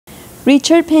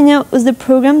Richard Peña was the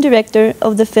program director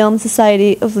of the Film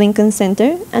Society of Lincoln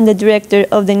Center and the director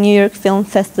of the New York Film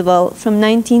Festival from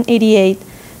 1988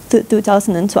 to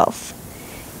 2012.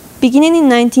 Beginning in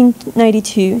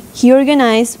 1992, he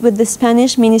organized with the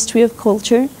Spanish Ministry of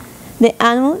Culture the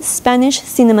annual Spanish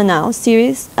Cinema Now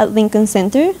series at Lincoln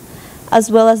Center,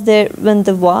 as well as the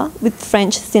Rendez-vous with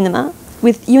French cinema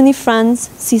with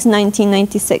UniFrance since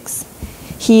 1996.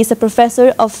 He is a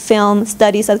professor of film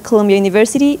studies at Columbia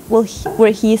University,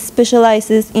 where he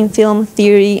specializes in film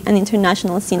theory and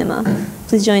international cinema.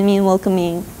 Please join me in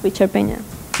welcoming Richard Peña.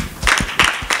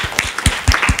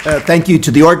 Thank you to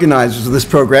the organizers of this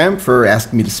program for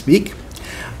asking me to speak.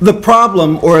 The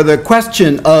problem or the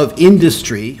question of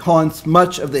industry haunts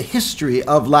much of the history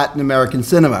of Latin American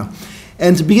cinema.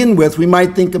 And to begin with, we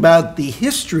might think about the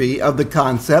history of the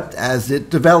concept as it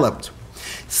developed.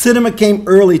 Cinema came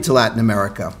early to Latin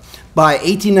America. By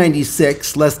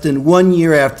 1896, less than 1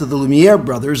 year after the Lumiere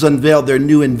brothers unveiled their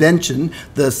new invention,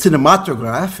 the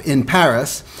cinematograph, in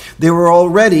Paris, there were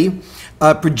already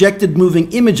projected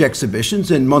moving image exhibitions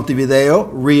in Montevideo,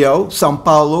 Rio, Sao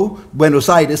Paulo, Buenos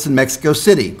Aires, and Mexico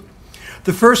City.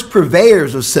 The first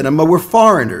purveyors of cinema were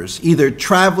foreigners, either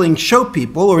traveling show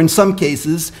people or in some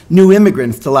cases, new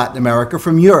immigrants to Latin America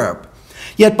from Europe.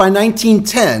 Yet by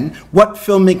 1910, what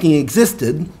filmmaking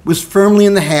existed was firmly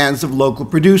in the hands of local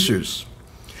producers.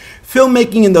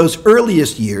 Filmmaking in those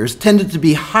earliest years tended to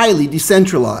be highly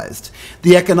decentralized.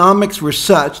 The economics were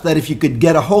such that if you could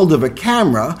get a hold of a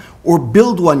camera or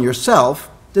build one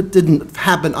yourself, that didn't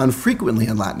happen unfrequently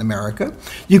in Latin America,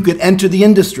 you could enter the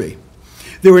industry.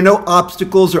 There were no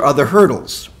obstacles or other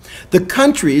hurdles. The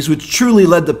countries which truly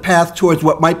led the path towards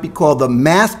what might be called the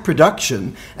mass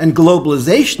production and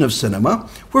globalization of cinema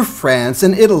were France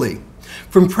and Italy.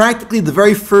 From practically the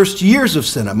very first years of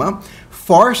cinema,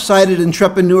 far-sighted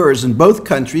entrepreneurs in both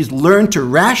countries learned to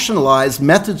rationalize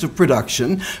methods of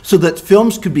production so that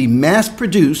films could be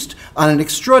mass-produced on an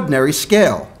extraordinary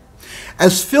scale.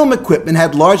 As film equipment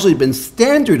had largely been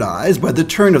standardized by the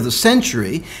turn of the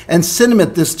century, and cinema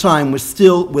at this time was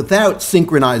still without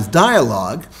synchronized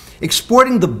dialogue,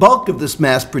 exporting the bulk of this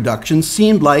mass production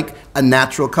seemed like a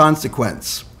natural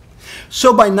consequence.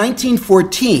 So by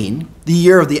 1914, the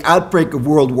year of the outbreak of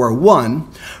World War I,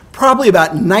 probably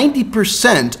about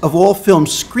 90% of all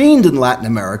films screened in Latin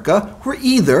America were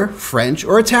either French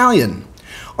or Italian.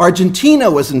 Argentina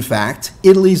was, in fact,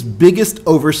 Italy's biggest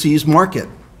overseas market.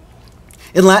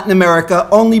 In Latin America,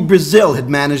 only Brazil had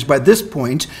managed by this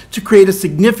point to create a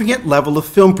significant level of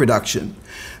film production.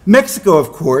 Mexico,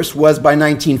 of course, was by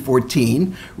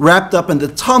 1914 wrapped up in the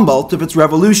tumult of its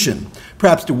revolution,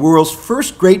 perhaps the world's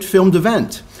first great filmed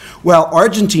event, while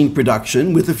Argentine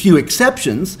production, with a few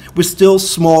exceptions, was still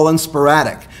small and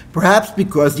sporadic, perhaps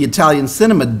because the Italian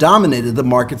cinema dominated the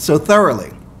market so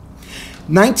thoroughly.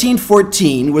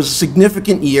 1914 was a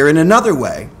significant year in another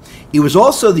way. It was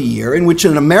also the year in which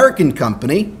an American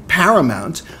company,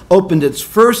 Paramount, opened its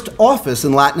first office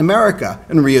in Latin America,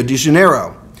 in Rio de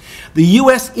Janeiro. The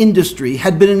U.S. industry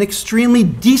had been an extremely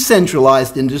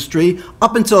decentralized industry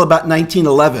up until about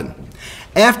 1911.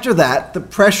 After that, the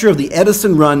pressure of the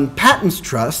Edison-run Patents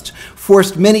Trust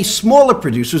forced many smaller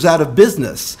producers out of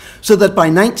business, so that by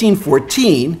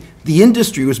 1914, the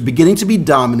industry was beginning to be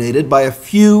dominated by a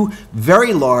few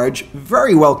very large,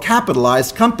 very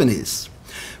well-capitalized companies.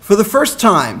 For the first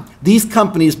time, these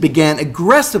companies began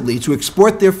aggressively to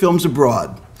export their films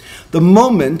abroad. The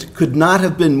moment could not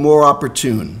have been more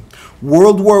opportune.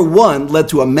 World War I led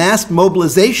to a mass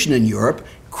mobilization in Europe,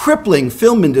 crippling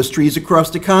film industries across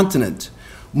the continent.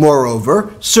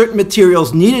 Moreover, certain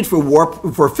materials needed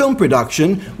for film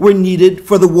production were needed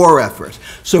for the war effort,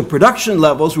 so production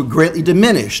levels were greatly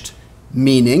diminished,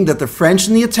 meaning that the French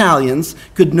and the Italians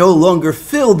could no longer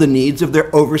fill the needs of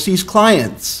their overseas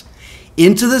clients.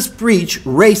 Into this breach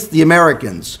raced the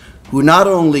Americans, who not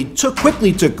only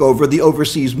quickly took over the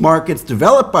overseas markets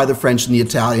developed by the French and the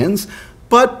Italians,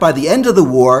 but by the end of the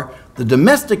war, the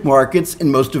domestic markets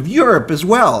in most of Europe as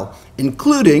well,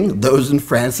 including those in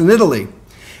France and Italy.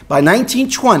 By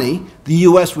 1920, the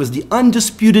U.S. was the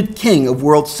undisputed king of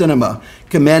world cinema,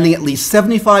 commanding at least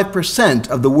 75%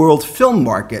 of the world film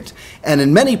market, and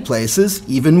in many places,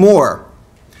 even more.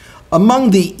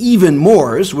 Among the even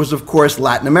mores was, of course,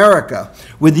 Latin America,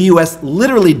 where the U.S.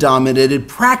 literally dominated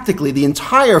practically the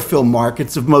entire film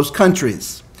markets of most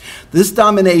countries. This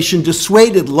domination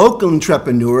dissuaded local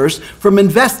entrepreneurs from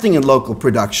investing in local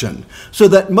production, so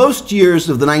that most years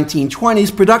of the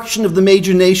 1920s, production of the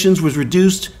major nations was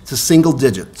reduced to single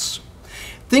digits.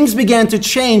 Things began to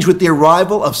change with the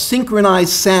arrival of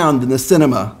synchronized sound in the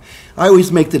cinema. I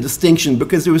always make the distinction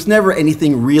because there was never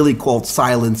anything really called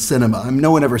silent cinema. I mean,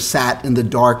 no one ever sat in the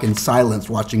dark in silence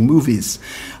watching movies.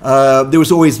 There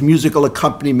was always musical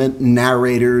accompaniment and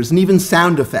narrators and even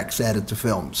sound effects added to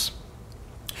films.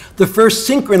 The first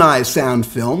synchronized sound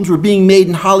films were being made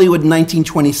in Hollywood in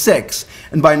 1926,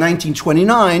 and by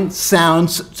 1929,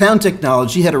 sound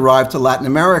technology had arrived to Latin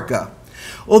America.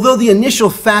 Although the initial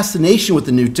fascination with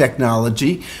the new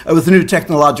technology, with the new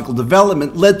technological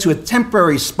development led to a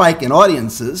temporary spike in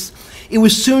audiences, it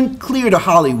was soon clear to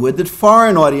Hollywood that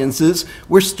foreign audiences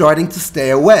were starting to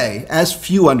stay away, as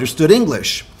few understood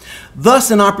English.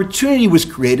 Thus, an opportunity was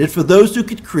created for those who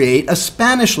could create a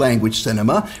Spanish-language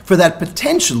cinema for that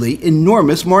potentially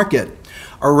enormous market.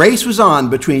 A race was on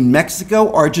between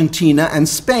Mexico, Argentina, and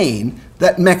Spain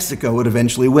that Mexico would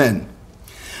eventually win.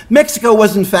 Mexico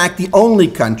was, in fact, the only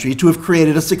country to have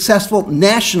created a successful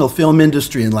national film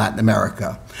industry in Latin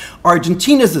America.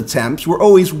 Argentina's attempts were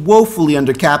always woefully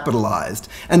undercapitalized,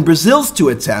 and Brazil's two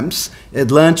attempts,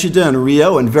 Atlântida in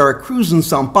Rio and Veracruz in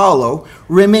São Paulo,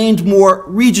 remained more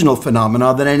regional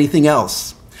phenomena than anything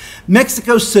else.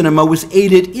 Mexico's cinema was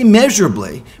aided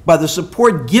immeasurably by the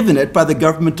support given it by the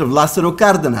government of Lázaro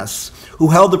Cárdenas, who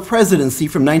held the presidency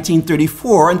from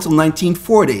 1934 until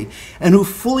 1940, and who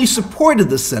fully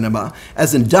supported the cinema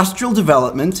as industrial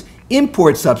development,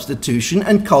 import substitution,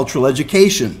 and cultural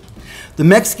education. The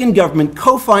Mexican government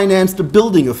co-financed the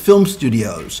building of film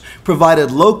studios,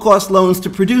 provided low-cost loans to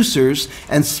producers,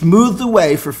 and smoothed the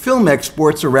way for film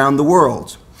exports around the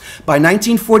world. By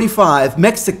 1945,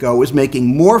 Mexico was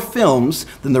making more films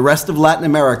than the rest of Latin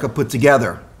America put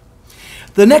together.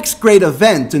 The next great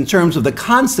event in terms of the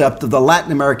concept of the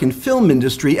Latin American film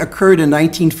industry occurred in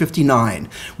 1959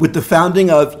 with the founding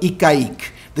of ICAIC,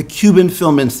 the Cuban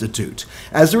Film Institute,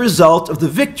 as a result of the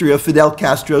victory of Fidel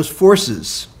Castro's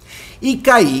forces.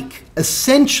 ICAIC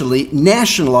essentially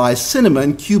nationalized cinema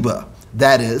in Cuba.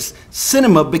 That is,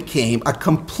 cinema became a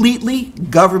completely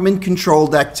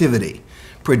government-controlled activity.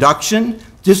 Production,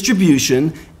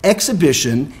 distribution,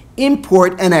 exhibition,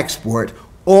 import, and export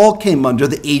all came under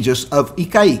the aegis of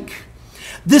ICAIC.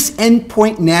 This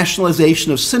endpoint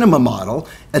nationalization of cinema model,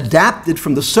 adapted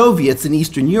from the Soviets in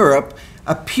Eastern Europe,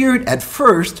 appeared at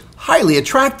first highly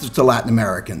attractive to Latin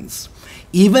Americans.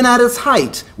 Even at its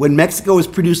height, when Mexico was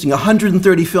producing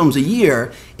 130 films a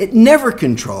year, it never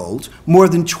controlled more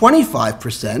than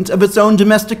 25% of its own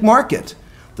domestic market.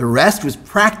 The rest was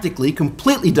practically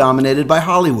completely dominated by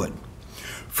Hollywood.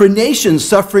 For nations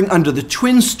suffering under the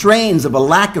twin strains of a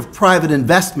lack of private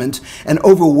investment and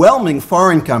overwhelming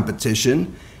foreign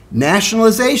competition,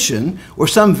 nationalization, or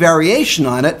some variation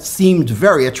on it, seemed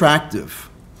very attractive.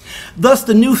 Thus,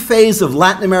 the new phase of the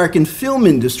Latin American film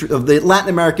industry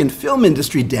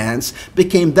dance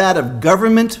became that of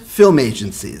government film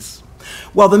agencies.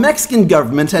 While the Mexican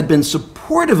government had been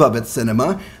supportive of its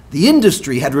cinema, the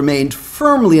industry had remained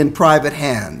firmly in private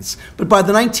hands, but by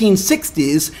the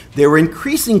 1960s, there were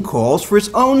increasing calls for its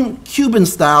own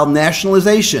Cuban-style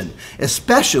nationalization,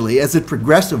 especially as it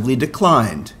progressively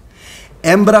declined.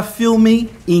 Embrafilme,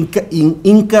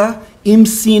 Inca,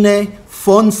 IMCINE,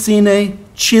 Foncine,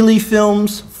 Chile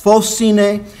Films,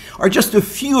 Focine are just a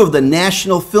few of the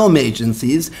national film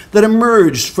agencies that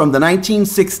emerged from the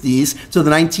 1960s to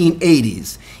the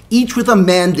 1980s, each with a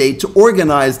mandate to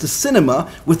organize the cinema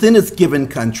within its given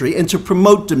country and to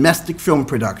promote domestic film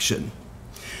production.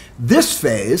 This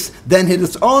phase then hit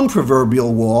its own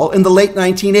proverbial wall in the late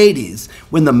 1980s,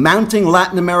 when the mounting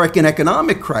Latin American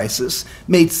economic crisis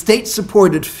made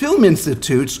state-supported film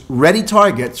institutes ready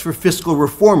targets for fiscal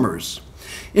reformers.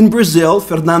 In Brazil,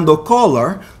 Fernando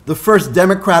Collor, the first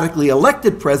democratically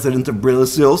elected president of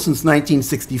Brazil since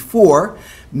 1964,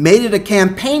 made it a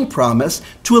campaign promise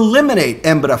to eliminate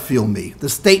Embrafilme, the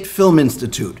state film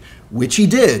institute, which he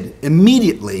did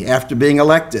immediately after being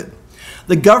elected.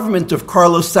 The government of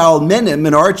Carlos Saúl Menem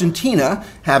in Argentina,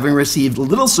 having received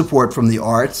little support from the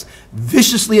arts,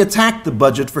 viciously attacked the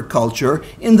budget for culture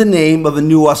in the name of a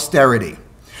new austerity.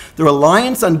 The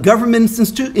reliance on government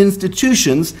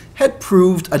institutions had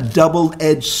proved a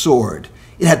double-edged sword.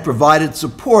 It had provided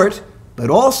support, but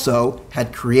also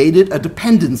had created a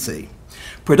dependency.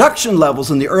 Production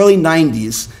levels in the early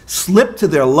 90s slipped to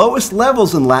their lowest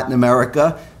levels in Latin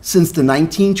America since the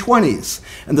 1920s,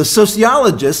 and the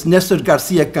sociologist Néstor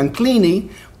García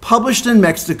Canclini published in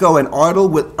Mexico an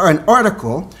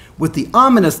article with the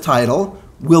ominous title,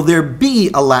 "Will There Be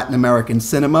a Latin American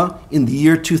Cinema in the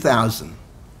Year 2000?"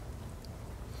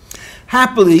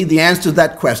 Happily, the answer to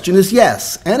that question is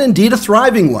yes, and indeed a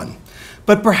thriving one.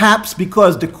 But perhaps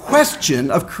because the question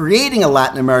of creating a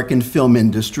Latin American film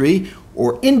industry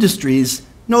or industries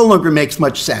no longer makes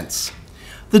much sense.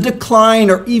 the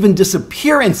decline or even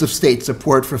disappearance of state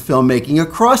support for filmmaking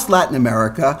across Latin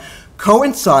America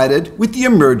coincided with the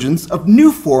emergence of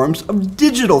new forms of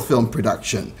digital film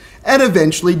production and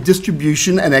eventually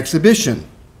distribution and exhibition.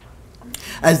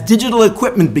 As digital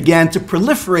equipment began to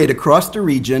proliferate across the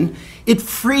region, it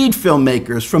freed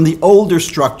filmmakers from the older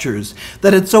structures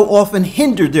that had so often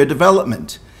hindered their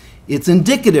development. It's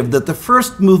indicative that the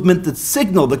first movement that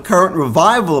signaled the current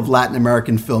revival of Latin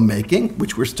American filmmaking,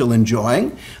 which we're still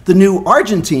enjoying, the new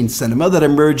Argentine cinema that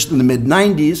emerged in the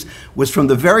mid-90s, was from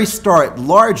the very start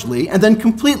largely and then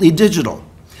completely digital.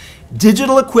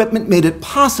 Digital equipment made it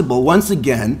possible once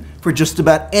again for just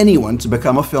about anyone to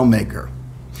become a filmmaker.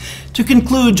 To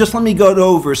conclude, just let me go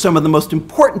over some of the most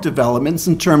important developments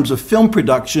in terms of film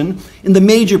production in the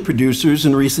major producers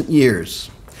in recent years.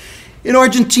 In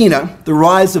Argentina, the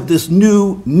rise of this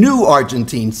new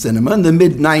Argentine cinema in the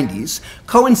mid-90s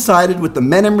coincided with the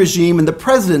Menem regime and the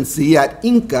presidency at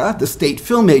Inca, the state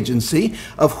film agency,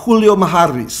 of Julio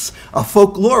Majarvis, a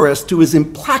folklorist who is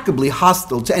implacably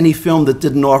hostile to any film that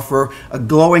didn't offer a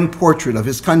glowing portrait of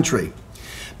his country.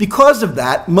 Because of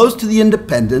that, most of the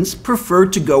independents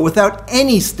preferred to go without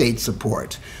any state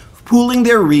support, pooling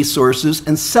their resources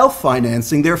and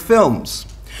self-financing their films.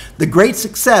 The great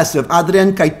success of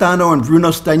Adrián Caetano and Bruno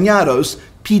Stañaro's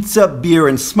Pizza, Beer,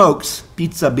 and Smokes,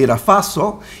 Pizza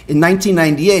Birafaso, in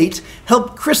 1998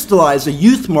 helped crystallize a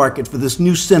youth market for this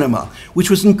new cinema,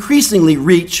 which was increasingly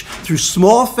reached through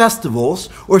small festivals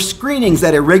or screenings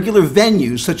at irregular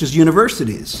venues such as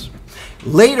universities.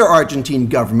 Later Argentine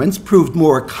governments proved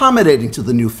more accommodating to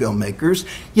the new filmmakers,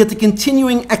 yet the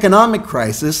continuing economic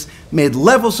crisis made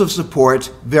levels of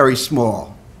support very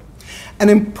small. An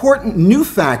important new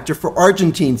factor for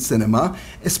Argentine cinema,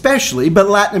 especially, but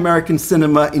Latin American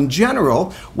cinema in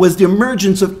general, was the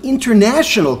emergence of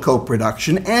international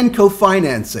co-production and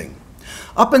co-financing.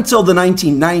 Up until the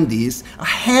 1990s, a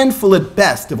handful at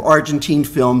best of Argentine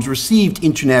films received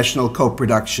international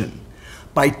co-production.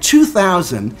 By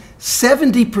 2000,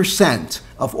 70%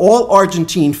 of all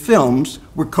Argentine films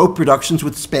were co-productions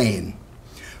with Spain.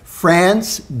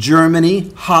 France,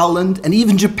 Germany, Holland, and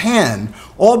even Japan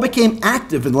all became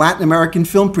active in Latin American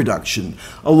film production,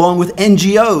 along with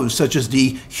NGOs such as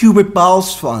the Hubert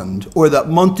Bals Fund or the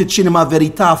Monte Cinema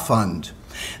Verita Fund.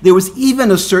 There was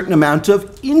even a certain amount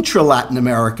of intra-Latin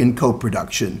American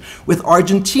co-production, with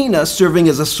Argentina serving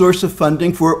as a source of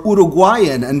funding for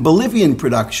Uruguayan and Bolivian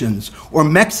productions, or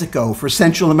Mexico for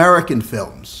Central American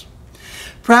films.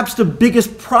 Perhaps the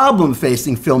biggest problem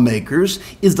facing filmmakers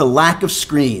is the lack of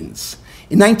screens.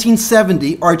 In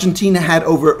 1970, Argentina had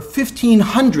over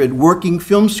 1,500 working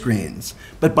film screens,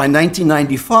 but by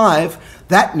 1995,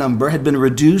 that number had been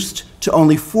reduced to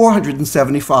only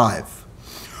 475.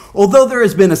 Although there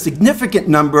has been a significant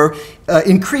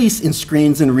increase in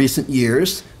screens in recent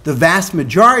years, the vast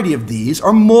majority of these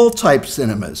are mall-type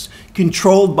cinemas,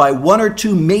 controlled by one or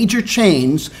two major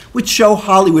chains which show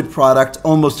Hollywood product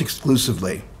almost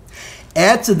exclusively.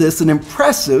 Add to this an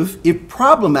impressive, if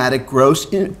problematic,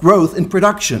 growth in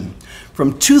production.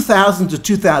 From 2000 to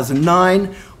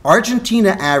 2009,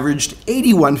 Argentina averaged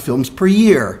 81 films per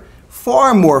year,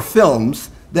 so many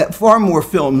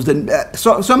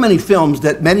films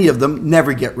that many of them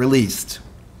never get released.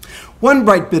 One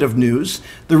bright bit of news,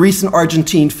 the recent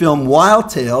Argentine film Wild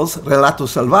Tales,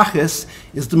 Relatos Salvajes,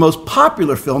 is the most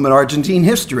popular film in Argentine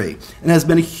history and has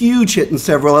been a huge hit in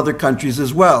several other countries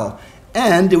as well.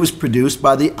 And it was produced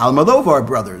by the Almodovar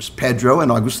brothers, Pedro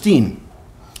and Agustin.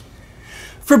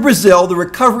 For Brazil, the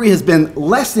recovery has been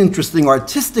less interesting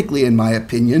artistically, in my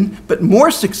opinion, but more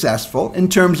successful in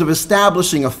terms of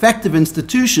establishing effective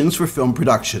institutions for film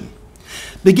production.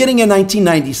 Beginning in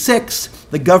 1996,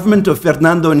 the government of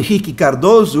Fernando Henrique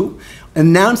Cardoso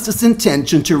announced its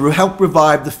intention to help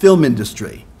revive the film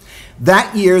industry.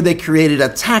 That year, they created a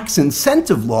tax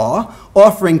incentive law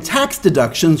offering tax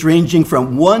deductions ranging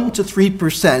from 1% to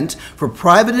 3% for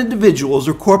private individuals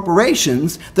or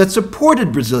corporations that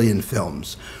supported Brazilian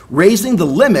films, raising the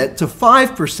limit to 5%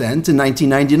 in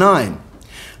 1999.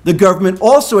 The government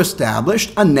also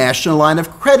established a national line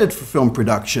of credit for film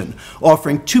production,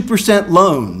 offering 2%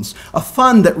 loans, a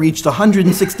fund that reached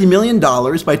 $160 million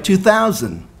by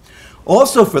 2000.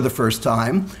 Also for the first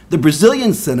time, the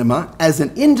Brazilian cinema, as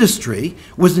an industry,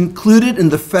 was included in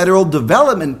the federal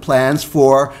development plans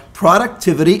for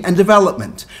productivity and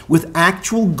development, with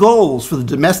actual goals for the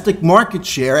domestic market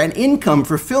share and income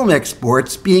for film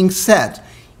exports being set,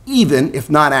 even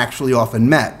if not actually often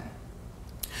met.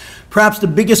 Perhaps the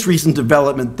biggest recent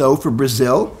development, though, for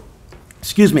Brazil,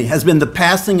 has been the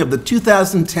passing of the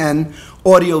 2010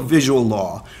 audiovisual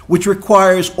law, which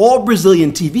requires all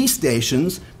Brazilian TV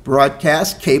stations,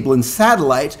 broadcast, cable, and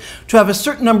satellite, to have a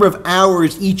certain number of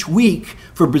hours each week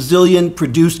for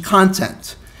Brazilian-produced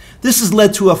content. This has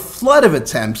led to a flood of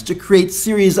attempts to create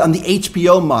series on the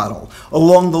HBO model,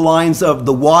 along the lines of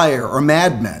The Wire or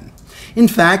Mad Men. In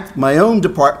fact, my own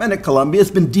department at Columbia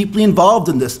has been deeply involved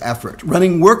in this effort,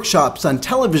 running workshops on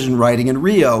television writing in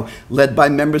Rio, led by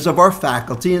members of our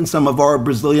faculty and some of our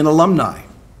Brazilian alumni.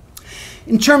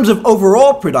 In terms of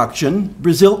overall production,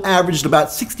 Brazil averaged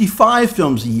about 65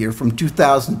 films a year from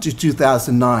 2000 to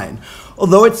 2009,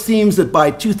 although it seems that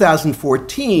by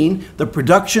 2014, the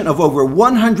production of over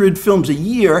 100 films a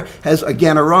year has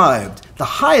again arrived, the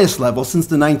highest level since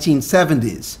the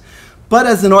 1970s. But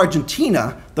as in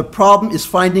Argentina, the problem is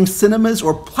finding cinemas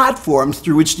or platforms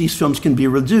through which these films can be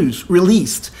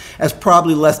released, as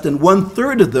probably less than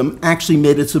 1/3 of them actually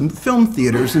made it to film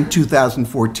theaters in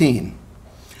 2014.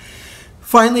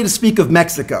 Finally, to speak of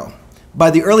Mexico.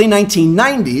 By the early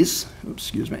 1990s,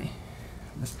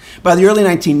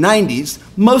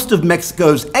 most of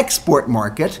Mexico's export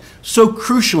market, so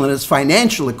crucial in its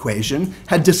financial equation,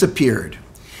 had disappeared.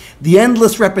 The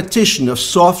endless repetition of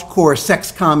soft-core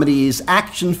sex comedies,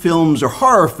 action films, or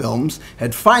horror films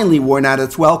had finally worn out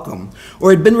its welcome,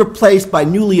 or had been replaced by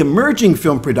newly emerging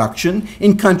film production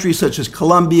in countries such as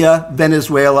Colombia,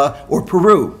 Venezuela, or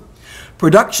Peru.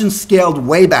 Production scaled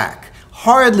way back,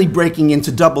 hardly breaking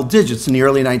into double digits in the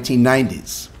early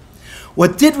 1990s.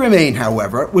 What did remain,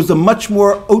 however, was a much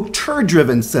more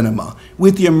auteur-driven cinema,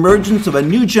 with the emergence of a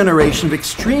new generation of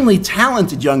extremely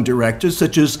talented young directors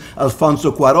such as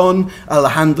Alfonso Cuarón,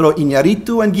 Alejandro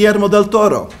Iñárritu, and Guillermo del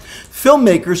Toro,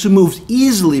 filmmakers who moved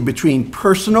easily between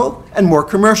personal and more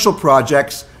commercial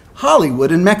projects,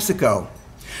 Hollywood and Mexico.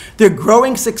 Their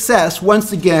growing success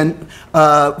once again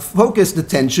focused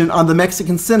attention on the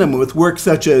Mexican cinema with works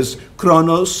such as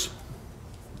Cronos,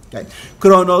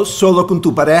 Solo con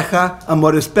tu pareja,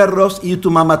 Amores Perros, y Tu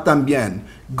Mamá También,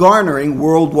 garnering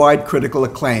worldwide critical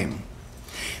acclaim.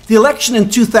 The election in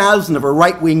 2000 of a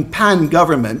right-wing PAN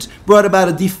government brought about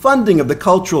a defunding of the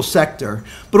cultural sector,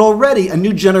 but already a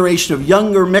new generation of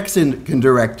younger Mexican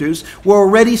directors were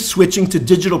already switching to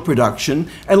digital production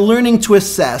and learning to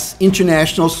assess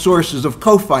international sources of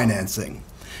co-financing.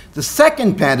 The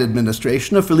second PAN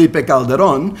administration of Felipe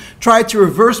Calderón tried to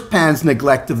reverse PAN's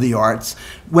neglect of the arts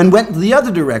when went the other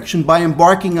direction by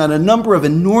embarking on a number of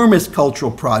enormous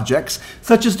cultural projects,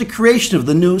 such as the creation of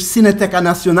the new Cineteca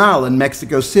Nacional in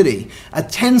Mexico City, a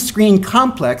 10-screen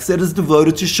complex that is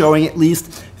devoted to showing at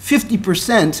least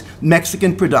 50%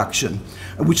 Mexican production,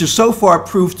 which has so far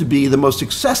proved to be the most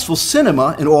successful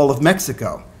cinema in all of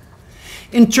Mexico.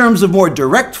 In terms of more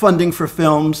direct funding for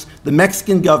films, the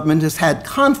Mexican government has had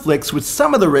conflicts with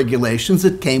some of the regulations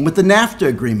that came with the NAFTA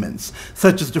agreements,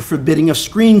 such as the forbidding of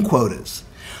screen quotas.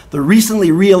 The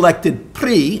recently re-elected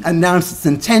PRI announced its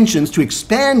intentions to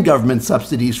expand government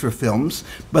subsidies for films,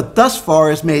 but thus far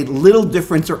has made little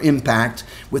difference or impact,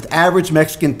 with average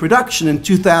Mexican production in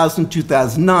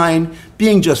 2000-2009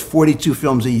 being just 42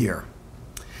 films a year.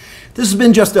 This has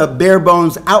been just a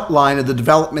bare-bones outline of the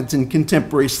developments in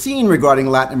contemporary scene regarding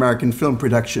Latin American film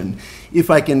production. If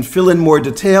I can fill in more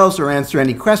details or answer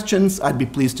any questions, I'd be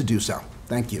pleased to do so.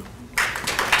 Thank you.